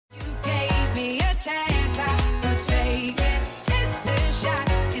chance, I'll take it. It's a shot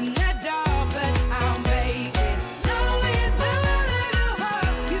in the dark, but I'll make it. Know with a little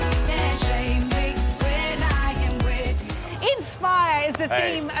hope, you can't shame me when I am with you. Inspire is the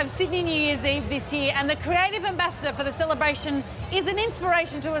theme of Sydney New Year's Eve this year, and the creative ambassador for the celebration is an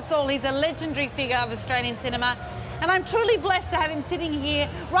inspiration to us all. He's a legendary figure of Australian cinema, and I'm truly blessed to have him sitting here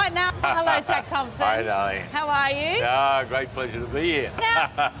right now. Hello, Jack Thompson. Hi, darling. How are you? Yeah, great pleasure to be here.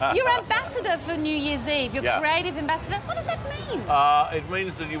 Now, you're ambassador for New Year's Eve. You're creative ambassador. What does that mean? It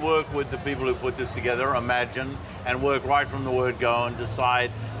means that you work with the people who put this together, imagine, and work right from the word go and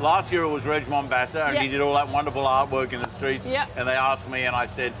decide. Last year it was Reg Mombassa, and he did all that wonderful artwork in the streets, and they asked me, and I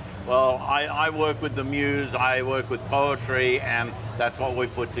said, well, I work with the muse, I work with poetry, and that's what we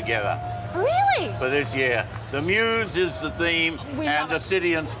put together. Really? For this year. The muse is the theme, and the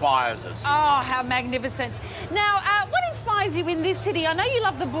city inspires us. Oh, how magnificent. Now, what inspires you in this city? I know you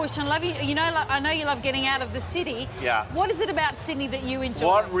love the bush, and I know you love getting out of the city. Yeah. What is it about Sydney that you enjoy?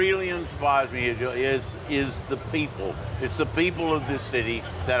 What really inspires me is the people. It's the people of this city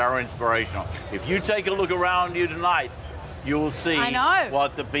that are inspirational. If you take a look around you tonight, you will see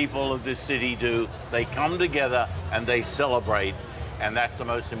what the people of this city do. They come together and they celebrate, and that's the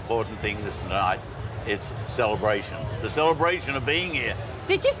most important thing this night. It's celebration. The celebration of being here.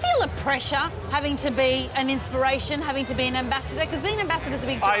 Did you feel a pressure having to be an inspiration, having to be an ambassador? Because being an ambassador is a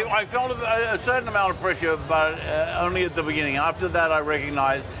big job. I felt a certain amount of pressure, but only at the beginning. After that, I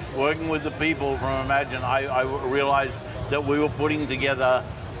recognized, working with the people from Imagine, I realized that we were putting together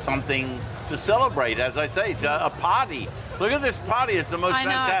something to celebrate, as I say, a party. Look at this party, it's the most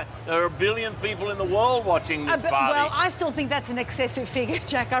fantastic. There are 1 billion people in the world watching this party. Well, I still think that's an excessive figure,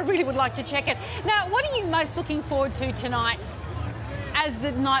 Jack. I really would like to check it. Now, what are you most looking forward to tonight as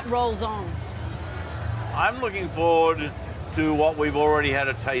the night rolls on? I'm looking forward to what we've already had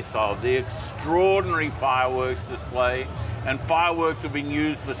a taste of, the extraordinary fireworks display. And fireworks have been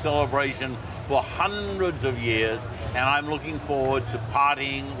used for celebration for hundreds of years, and I'm looking forward to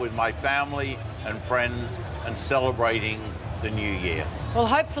partying with my family and friends and celebrating the new year. Well,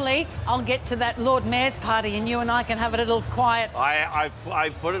 hopefully I'll get to that Lord Mayor's party and you and I can have it a little quiet. I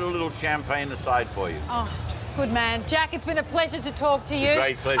put a little champagne aside for you. Oh, good man. Jack, it's been a pleasure to talk to you. It's a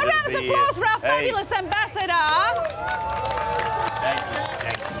great pleasure to be here. A round of applause for our fabulous ambassador. Thank you.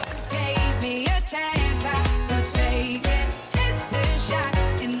 Thank you. Gave me a chance,